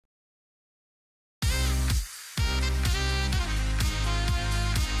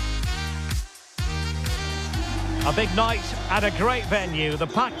A big night at a great venue, the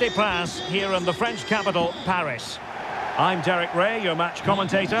Parc des Princes, here in the French capital, Paris. I'm Derek Ray, your match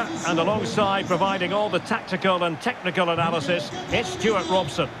commentator, and alongside providing all the tactical and technical analysis, it's Stuart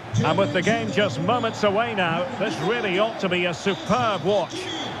Robson. And with the game just moments away now, this really ought to be a superb watch.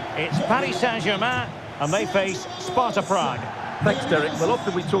 It's Paris Saint-Germain, and they face Sparta Prag. Thanks, Derek. Well,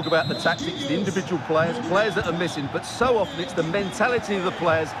 often we talk about the tactics, the individual players that are missing, but so often it's the mentality of the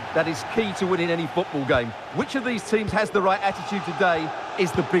players that is key to winning any football game. Which of these teams has the right attitude today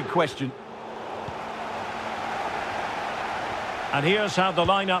is the big question. And here's how the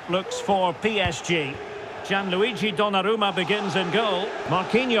lineup looks for PSG. Gianluigi Donnarumma begins in goal.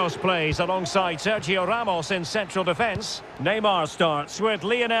 Marquinhos plays alongside Sergio Ramos in central defence. Neymar starts with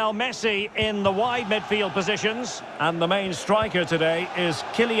Lionel Messi in the wide midfield positions. And the main striker today is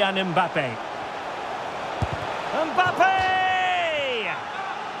Kylian Mbappe. Mbappe!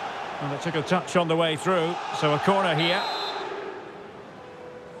 And it took a touch on the way through, so a corner here.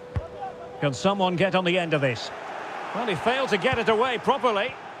 Can someone get on the end of this? Well, he failed to get it away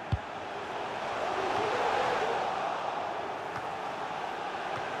properly.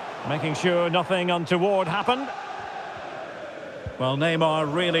 Making sure nothing untoward happened. Well,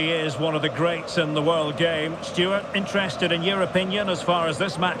 Neymar really is one of the greats in the world game. Stuart, interested in your opinion as far as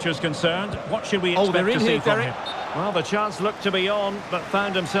this match is concerned. What should we expect to see from him? Well, the chance looked to be on, but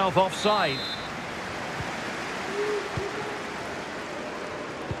found himself offside.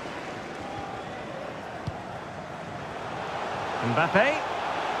 Mbappe.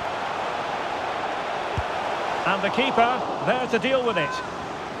 And the keeper there to deal with it.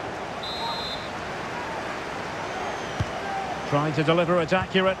 Trying to deliver it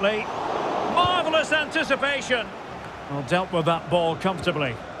accurately. Marvellous anticipation. Well, dealt with that ball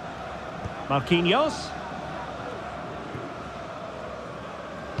comfortably. Marquinhos.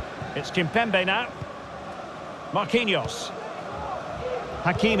 It's Kimpembe now. Marquinhos.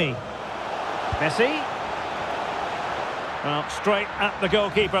 Hakimi. Messi. Well, straight at the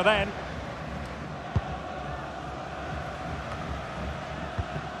goalkeeper then.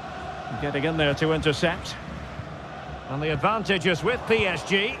 Getting in there to intercept. And the advantage is with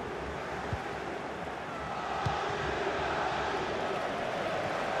PSG.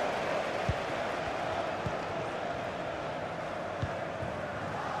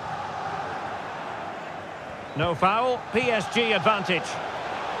 No foul, PSG advantage.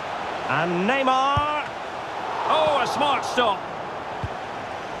 And Neymar. Oh, a smart stop.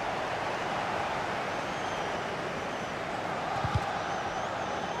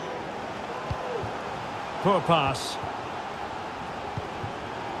 Poor pass.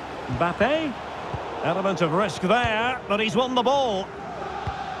 Mbappe. Element of risk there, but he's won the ball.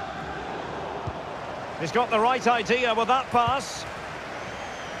 He's got the right idea with that pass.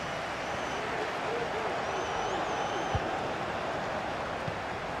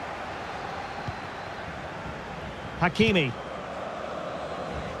 Hakimi.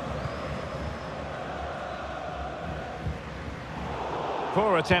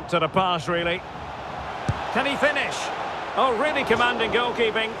 Poor attempt at a pass, really. Can he finish? Oh, really commanding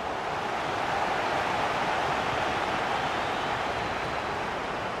goalkeeping.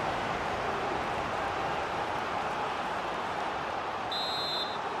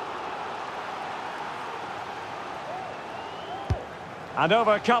 And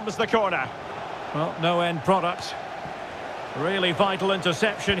over comes the corner. Well, no end product. Really vital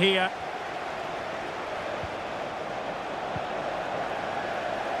interception here.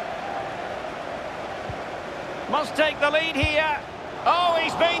 Must take the lead here. Oh,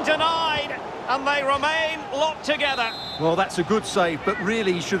 he's been denied. And they remain locked together. Well, that's a good save, but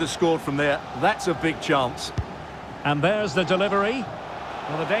really he should have scored from there. That's a big chance. And there's the delivery.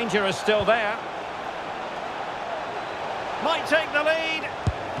 Well, the danger is still there. Might take the lead.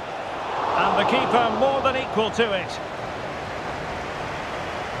 And the keeper more than equal to it.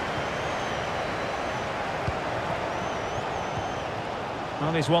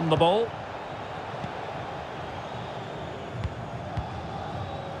 Well, he's won the ball.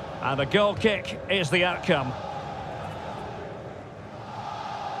 And a goal kick is the outcome.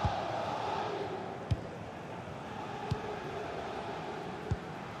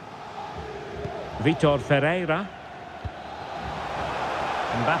 Vitor Ferreira.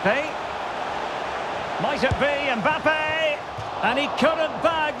 Mbappe. Might it be Mbappe? And he couldn't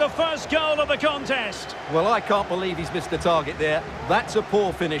bag the first goal of the contest. Well, I can't believe he's missed the target there. That's a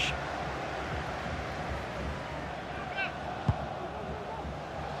poor finish.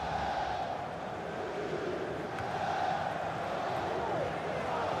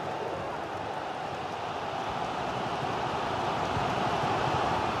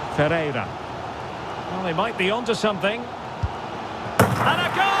 Ferreira. Well, they might be onto something. And a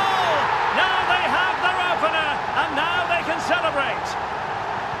goal! Now they have their opener, and now they can celebrate.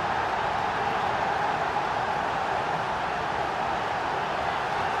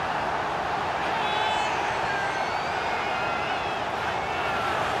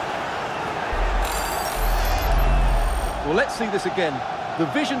 Well, let's see this again. The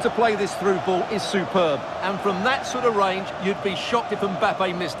vision to play this through ball is superb, and from that sort of range, you'd be shocked if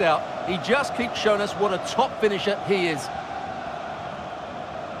Mbappe missed out. He just keeps showing us what a top finisher he is.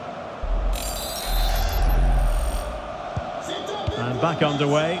 And back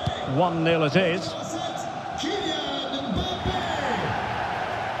underway, 1-0 it is.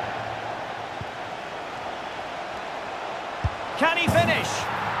 Can he finish?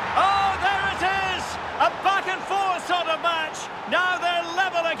 Oh, there it is! A back-and-forth sort of match. Now they're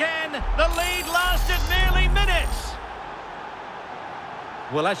level again. The lead lasted nearly minutes.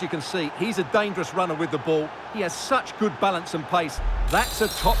 Well, as you can see, he's a dangerous runner with the ball. He has such good balance and pace. That's a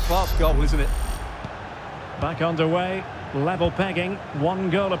top-class goal, isn't it? Back underway, level pegging, 1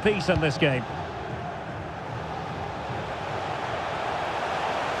 goal apiece in this game.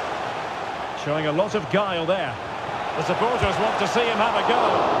 Showing a lot of guile there. The supporters want to see him have a go.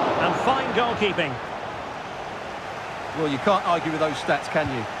 And fine goalkeeping. Well, you can't argue with those stats, can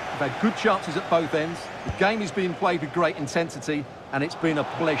you? They've had good chances at both ends. The game is being played with great intensity, and it's been a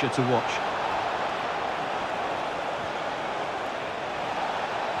pleasure to watch.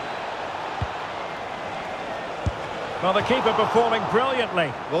 Well, the keeper performing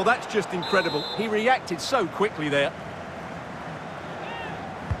brilliantly. Well, that's just incredible. He reacted so quickly there.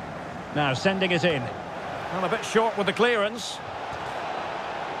 Now sending it in. Well, a bit short with the clearance.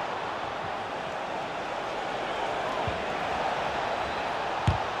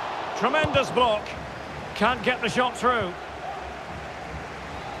 Tremendous block. Can't get the shot through.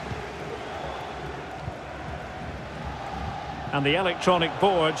 And the electronic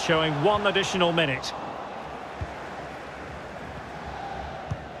board showing 1 additional minute.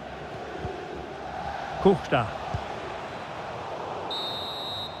 Kuchta.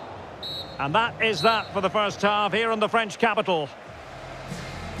 And that is that for the first half here in the French capital.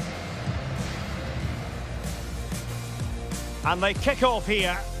 And they kick off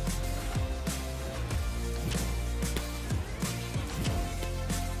here.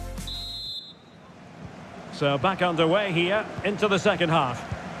 So back underway here into the second half.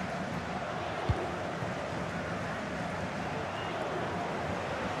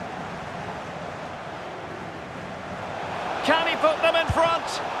 Can he put them in front?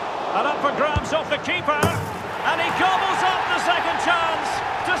 And up for grabs off the keeper. And he gobbles up the second chance.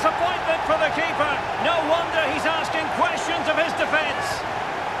 Disappointment for the keeper. No wonder he's asking questions of his defence.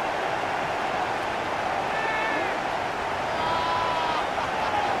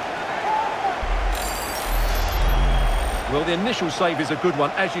 Well, the initial save is a good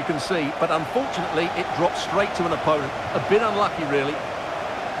one, as you can see, but unfortunately it dropped straight to an opponent. A bit unlucky, really.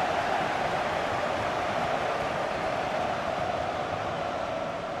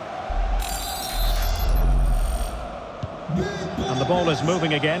 And the ball is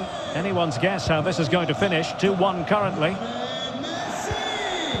moving again. Anyone's guess how this is going to finish. 2-1 currently.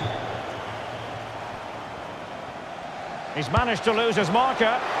 He's managed to lose his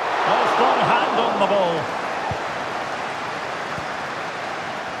marker. Oh, strong hand on the ball.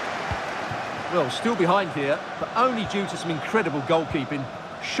 Well, still behind here, but only due to some incredible goalkeeping.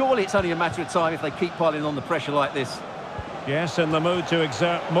 Surely it's only a matter of time if they keep piling on the pressure like this. Yes, in the mood to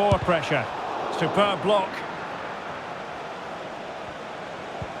exert more pressure. Superb block.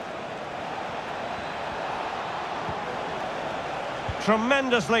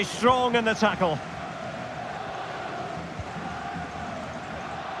 Tremendously strong in the tackle.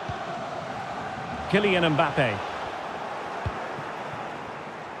 Kylian Mbappe.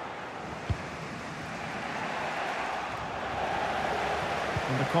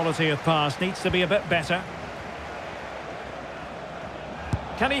 And the quality of pass needs to be a bit better.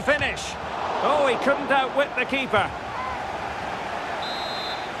 Can he finish? Oh, he couldn't outwit the keeper.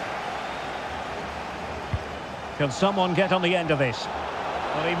 Can someone get on the end of this?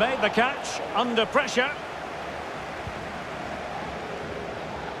 Well, he made the catch under pressure.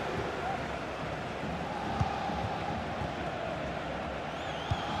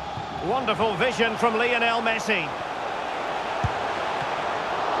 Wonderful vision from Lionel Messi.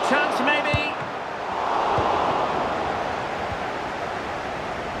 Chance maybe.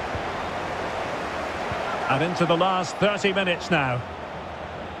 And into the last 30 minutes now.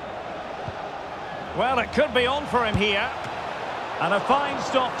 Well, it could be on for him here. And a fine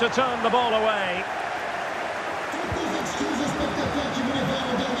stop to turn the ball away.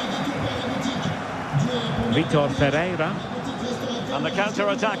 Vitor Pereira. And the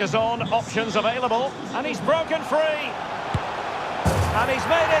counter-attack is on, options available, and he's broken free. And he's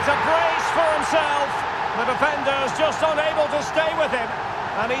made it a brace for himself. The defender's just unable to stay with him,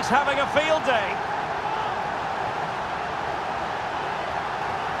 and he's having a field day.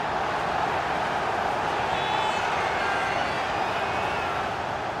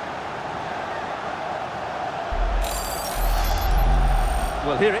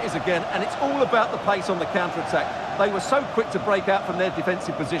 Well, here it is again, and it's all about the pace on the counter-attack. They were so quick to break out from their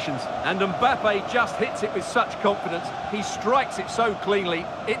defensive positions, and Mbappe just hits it with such confidence. He strikes it so cleanly.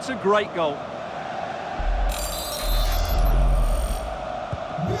 It's a great goal.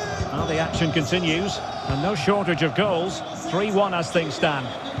 Well, the action continues, and no shortage of goals. 3-1 as things stand.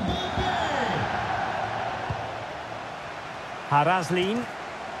 Harazlin.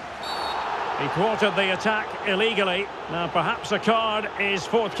 He thwarted the attack illegally. Now, perhaps a card is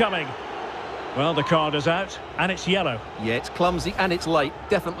forthcoming. Well, the card is out, and it's yellow. Yeah, it's clumsy and it's late.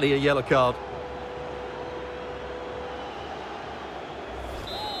 Definitely a yellow card.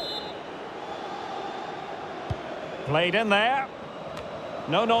 Played in there.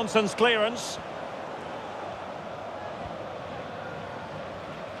 No-nonsense clearance.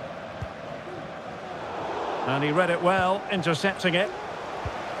 And he read it well, intercepting it.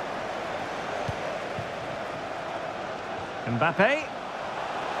 Mbappe.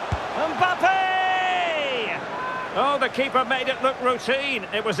 Mbappe! Oh, the keeper made it look routine.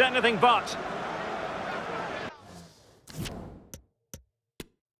 It was anything but.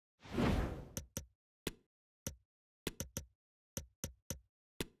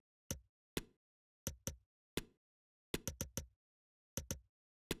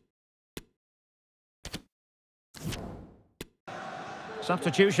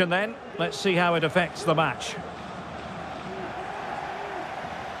 Substitution then. Let's see how it affects the match.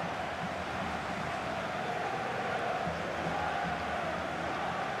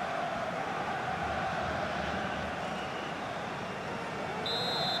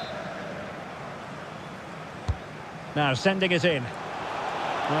 Now sending it in.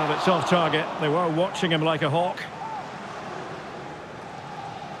 Well, it's off target. They were watching him like a hawk.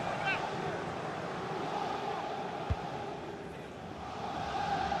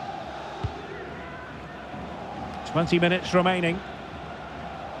 Twenty minutes remaining.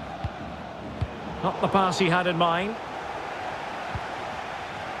 Not the pass he had in mind.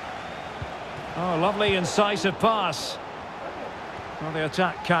 Oh, lovely incisive pass. Well, the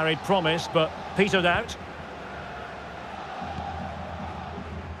attack carried promise, but petered out.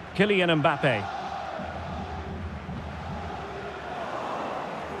 Kylian Mbappe.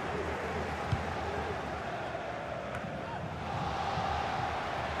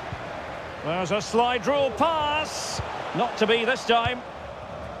 There's a slide rule pass. Not to be this time.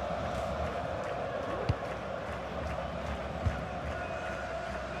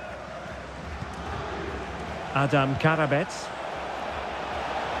 Adam Karabets.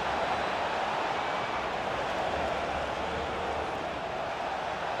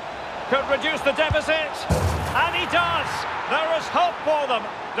 Could reduce the deficit, and he does. There is hope for them,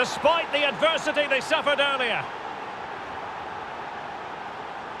 despite the adversity they suffered earlier.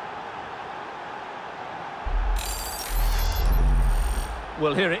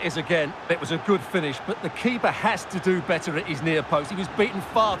 Well, here it is again. It was a good finish, but the keeper has to do better at his near post. He was beaten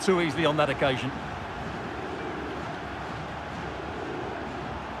far too easily on that occasion.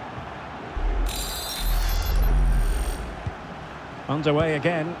 Underway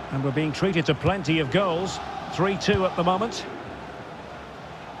again, and we're being treated to plenty of goals. 3-2 at the moment.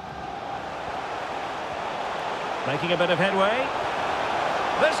 Making a bit of headway.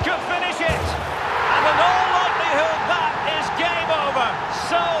 This could finish it. And in all likelihood, that is game over.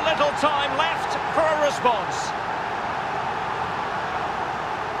 So little time left for a response.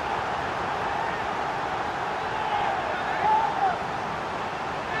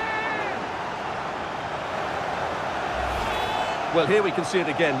 Well, here we can see it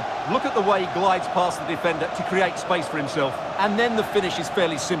again. Look at the way he glides past the defender to create space for himself. And then the finish is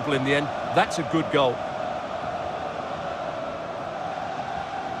fairly simple in the end. That's a good goal.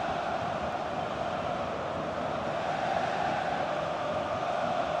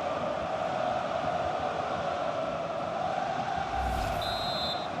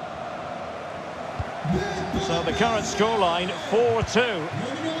 So the current scoreline, 4-2.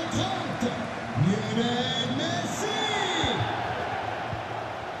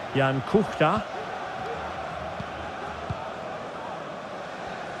 Jan Kuchta.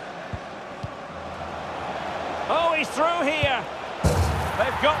 Oh, he's through here.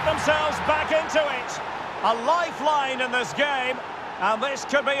 They've got themselves back into it. A lifeline in this game, and this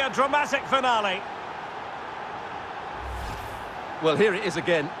could be a dramatic finale. Well, here it is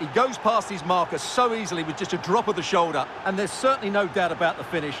again. He goes past his marker so easily with just a drop of the shoulder. And there's certainly no doubt about the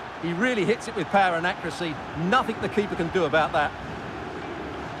finish. He really hits it with power and accuracy. Nothing the keeper can do about that.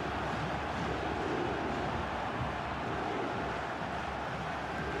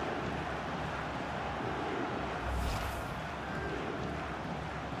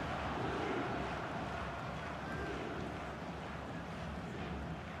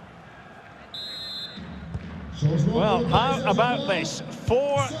 Well, how about this?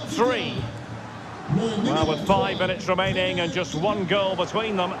 4-3. Well, with 5 minutes remaining and just one goal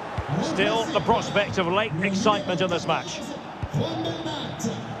between them, still the prospect of late excitement in this match.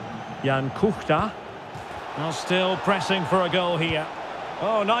 Jan Kuchta. Well, still pressing for a goal here.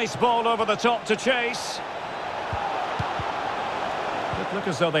 Oh, nice ball over the top to chase. Look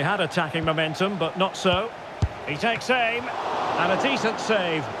as though they had attacking momentum, but not so. He takes aim, and a decent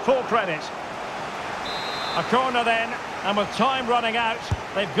save. Full credit. A corner then, and with time running out,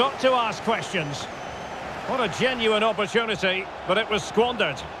 they've got to ask questions. What a genuine opportunity, but it was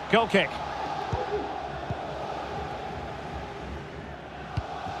squandered. Goal kick.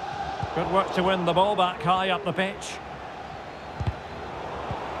 Good work to win the ball back high up the pitch.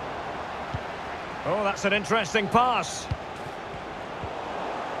 Oh, that's an interesting pass.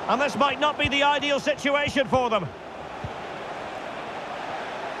 And this might not be the ideal situation for them.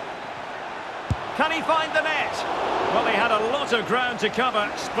 Can he find the net? Well, he had a lot of ground to cover.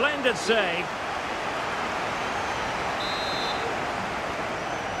 Splendid save.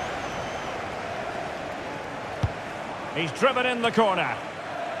 He's driven in the corner.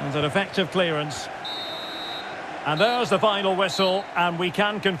 And an effective clearance. And there's the final whistle, and we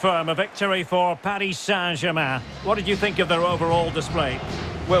can confirm a victory for Paris Saint-Germain. What did you think of their overall display?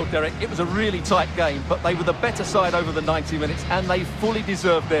 Well, Derek, it was a really tight game, but they were the better side over the 90 minutes, and they fully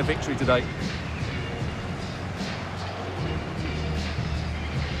deserved their victory today.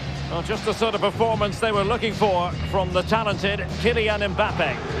 Well, just the sort of performance they were looking for from the talented Kylian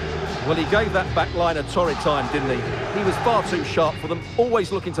Mbappe. Well, he gave that back line a torrid time, didn't he? He was far too sharp for them,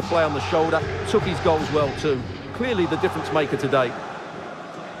 always looking to play on the shoulder, took his goals well too. Clearly the difference maker today.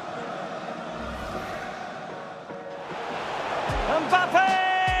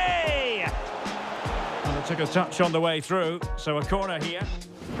 Mbappe! And it took a touch on the way through, so a corner here.